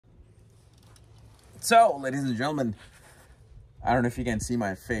So, ladies and gentlemen, I don't know if you can see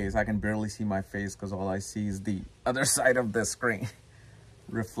my face. I can barely see my face because all I see is the other side of the screen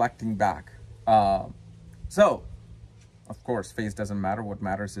reflecting back. So, of course, face doesn't matter. What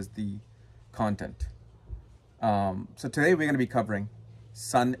matters is the content. So today we're going to be covering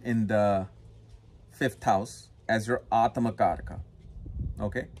Sun in the 5th house as your Atmakaraka.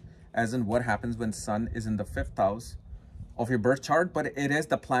 Okay? As in what happens when Sun is in the 5th house of your birth chart, but it is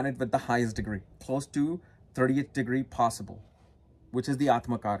the planet with the highest degree, close to 30th degree possible, which is the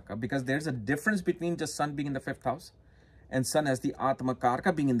Atmakaraka, because there's a difference between just Sun being in the 5th house and Sun as the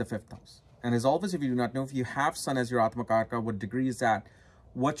Atmakaraka being in the 5th house. And as always, if you do not know, if you have Sun as your Atmakaraka, what degree is that,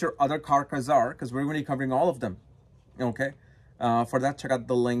 what your other Karakas are, because we're going to be covering all of them. Okay? For that, check out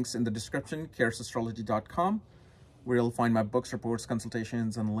the links in the description, kapielastrology.com, where you'll find my books, reports,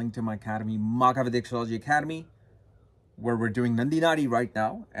 consultations, and a link to my academy, Vedic Astrology Academy, where we're doing Nandinadi right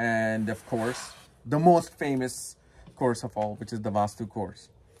now. And of course, the most famous course of all, which is the Vastu course.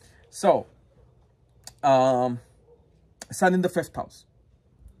 So, Sun in the 5th house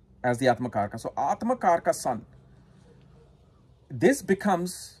as the Atmakaraka. So, Atmakaraka Sun, this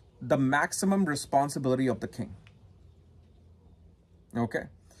becomes the maximum responsibility of the king. Okay?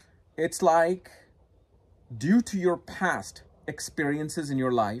 It's like, due to your past experiences in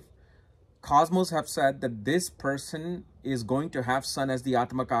your life, Cosmos have said that this person is going to have Sun as the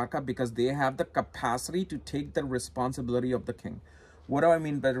Atmakaraka because they have the capacity to take the responsibility of the king. What do I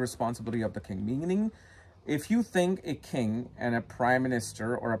mean by the responsibility of the king? Meaning, if you think a king and a prime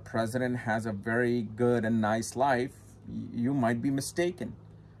minister or a president has a very good and nice life, you might be mistaken.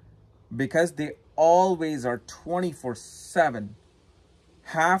 Because they always are 24/7,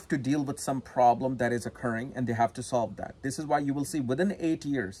 have to deal with some problem that is occurring and they have to solve that. This is why you will see within 8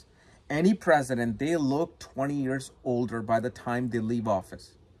 years, any president, they look 20 years older by the time they leave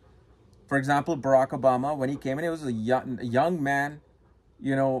office. For example, Barack Obama, when he came in, he was a young man,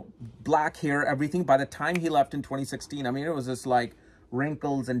 you know, black hair, everything. By the time he left in 2016, I mean, it was just like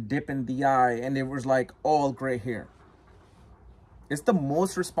wrinkles and dip in the eye, and it was like all gray hair. It's the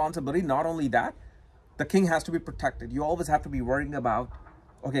most responsibility. Not only that, the king has to be protected. You always have to be worrying about,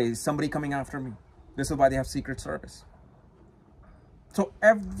 okay, is somebody coming after me? This is why they have Secret Service. So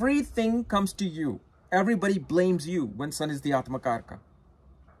everything comes to you. Everybody blames you when Sun is the Atmakaraka.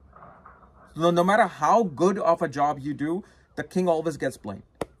 So no matter how good of a job you do, the king always gets blamed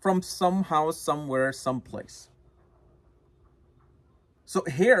from somehow, somewhere, someplace. So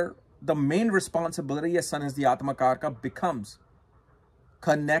here, the main responsibility as Sun is the Atmakaraka becomes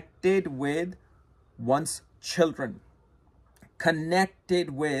connected with one's children,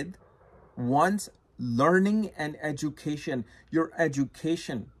 connected with one's learning and education. Your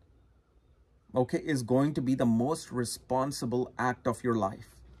education, okay, is going to be the most responsible act of your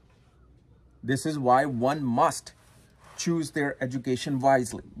life. This is why one must choose their education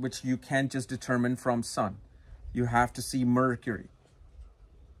wisely, which you can't just determine from Sun. You have to see Mercury.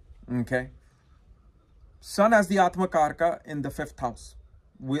 Okay? Sun as the Atmakaraka in the 5th house.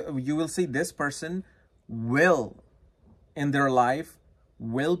 You will see this person will, in their life,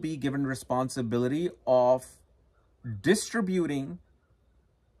 will be given responsibility of distributing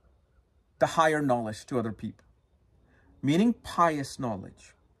the higher knowledge to other people, meaning pious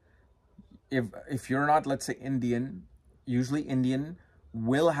knowledge. If you're not, let's say, Indian, usually Indian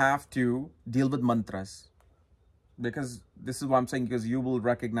will have to deal with mantras, because this is what I'm saying, because you will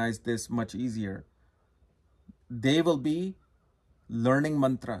recognize this much easier. They will be learning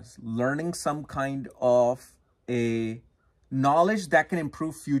mantras, learning some kind of a knowledge that can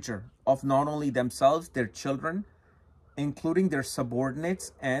improve future of not only themselves, their children, including their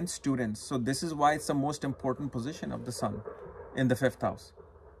subordinates and students. So this is why it's the most important position of the Sun in the 5th house.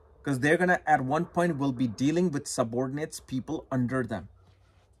 Because they're going to, at one point, will be dealing with subordinates, people under them.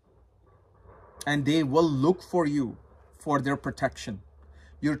 And they will look for you for their protection.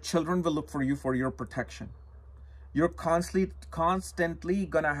 Your children will look for you for your protection. You're constantly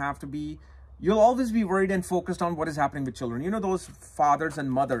going to have to be, you'll always be worried and focused on what is happening with children. You know, those fathers and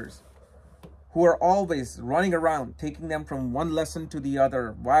mothers who are always running around, taking them from one lesson to the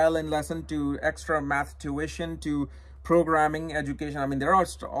other, violin lesson to extra math tuition to programming education. I mean, they're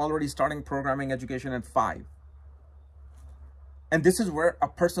already starting programming education at 5. And this is where a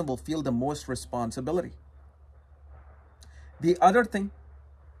person will feel the most responsibility. The other thing,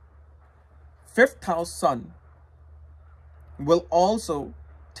 5th house Sun will also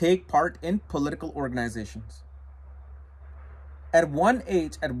take part in political organizations. At one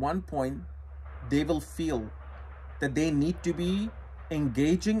age, at one point, they will feel that they need to be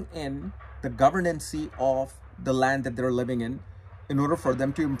engaging in the governance of the land that they're living in in order for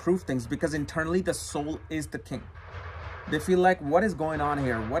them to improve things, because internally the soul is the king. They feel like, what is going on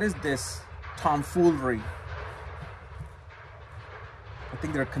here? What is this tomfoolery? I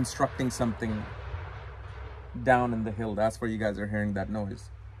think they're constructing something down in the hill. That's where you guys are hearing that noise.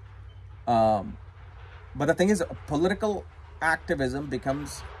 But the thing is, political activism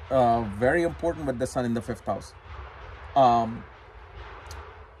becomes very important with the sun in the 5th house.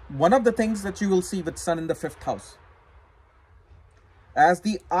 One of the things that you will see with sun in the 5th house, as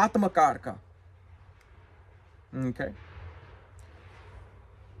the Atmakaraka, okay,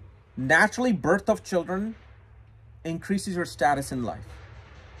 naturally birth of children increases your status in life.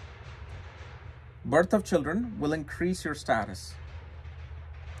 Birth of children will increase your status.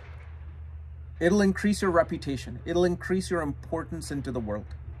 It'll increase your reputation. It'll increase your importance into the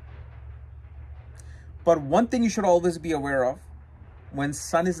world. But one thing you should always be aware of, when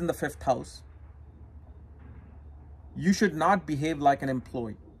sun is in the 5th house, you should not behave like an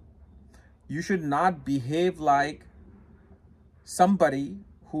employee. You should not behave like somebody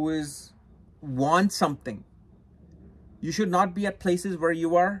who wants something. You should not be at places where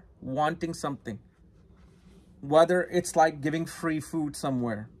you are wanting something. Whether it's like giving free food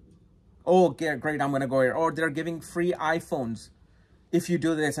somewhere. Oh, yeah, great, I'm going to go here. Or they're giving free iPhones. If you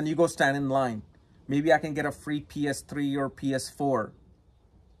do this and you go stand in line, maybe I can get a free PS3 or PS4.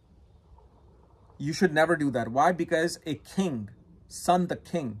 You should never do that. Why? Because a king, sun the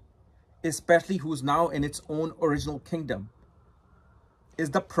king, especially who's now in its own original kingdom,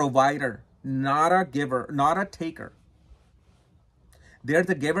 is the provider, not a giver, not a taker. They're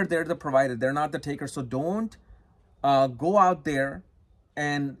the giver, they're the provider, they're not the taker. So don't go out there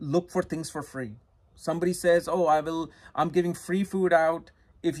and look for things for free. Somebody says, oh, I'm giving free food out.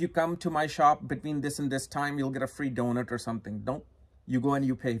 If you come to my shop between this and this time, you'll get a free donut or something. Don't. You go and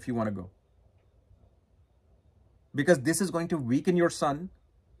you pay if you want to go. Because this is going to weaken your sun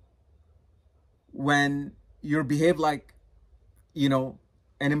when you behave like,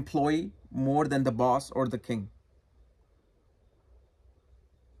 an employee more than the boss or the king.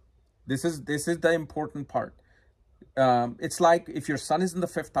 This is the important part. It's like if your sun is in the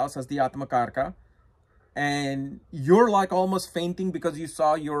 5th house as the Atmakaraka, and you're like almost fainting because you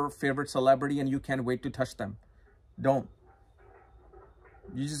saw your favorite celebrity and you can't wait to touch them. Don't.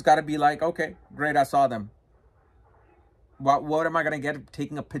 You just got to be like, okay, great, I saw them. What am I going to get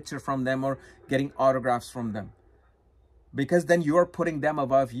taking a picture from them or getting autographs from them? Because then you are putting them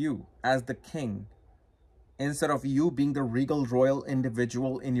above you as the king, instead of you being the regal royal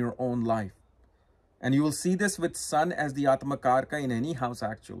individual in your own life. And you will see this with sun as the Atmakaraka in any house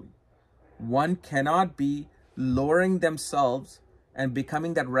actually. One cannot be lowering themselves and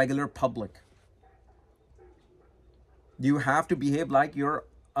becoming that regular public. You have to behave like you're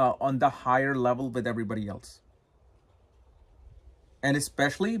on the higher level with everybody else. And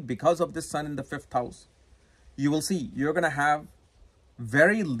especially because of the sun in the 5th house, you will see you're going to have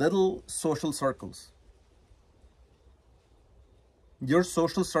very little social circles. Your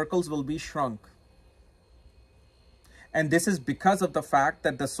social circles will be shrunk. And this is because of the fact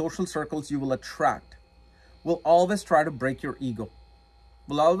that the social circles you will attract will always try to break your ego,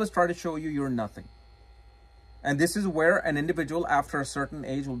 will always try to show you you're nothing. And this is where an individual after a certain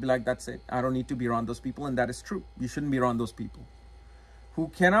age will be like, that's it. I don't need to be around those people. And that is true. You shouldn't be around those people who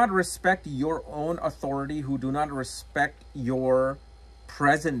cannot respect your own authority, who do not respect your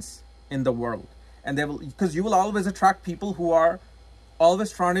presence in the world. And they will, because you will always attract people who are always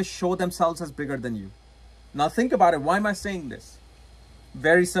trying to show themselves as bigger than you. Now think about it. Why am I saying this?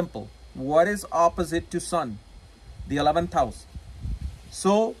 Very simple. What is opposite to sun? The 11th house.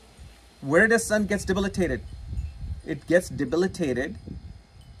 So where does sun gets debilitated? It gets debilitated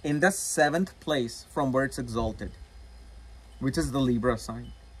in the 7th place from where it's exalted, which is the Libra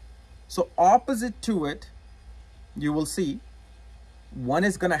sign. So opposite to it, you will see one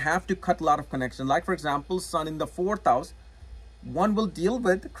is going to have to cut a lot of connection. Like for example, sun in the 4th house, one will deal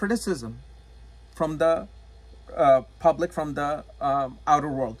with criticism from the public, from the outer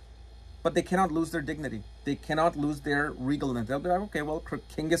world, but they cannot lose their dignity. They cannot lose their regalness. They'll be like, okay, well,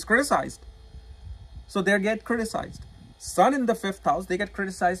 king is criticized, so they get criticized. Sun in the 5th house, they get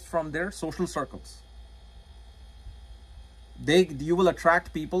criticized from their social circles. You will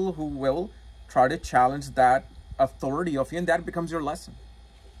attract people who will try to challenge that authority of you, and that becomes your lesson.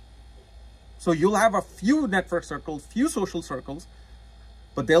 So you'll have a few network circles, few social circles,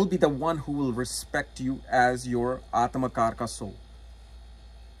 but they'll be the one who will respect you as your Atmakaraka soul.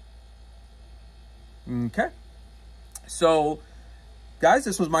 Okay. So, guys,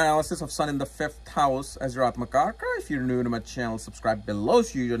 this was my analysis of sun in the 5th house as your Atmakaraka. If you're new to my channel, subscribe below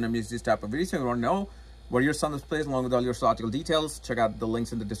so you don't miss this type of videos. If you want to know where your sun is placed along with all your astrological details. Check out the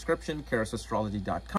links in the description, kairosastrology.com.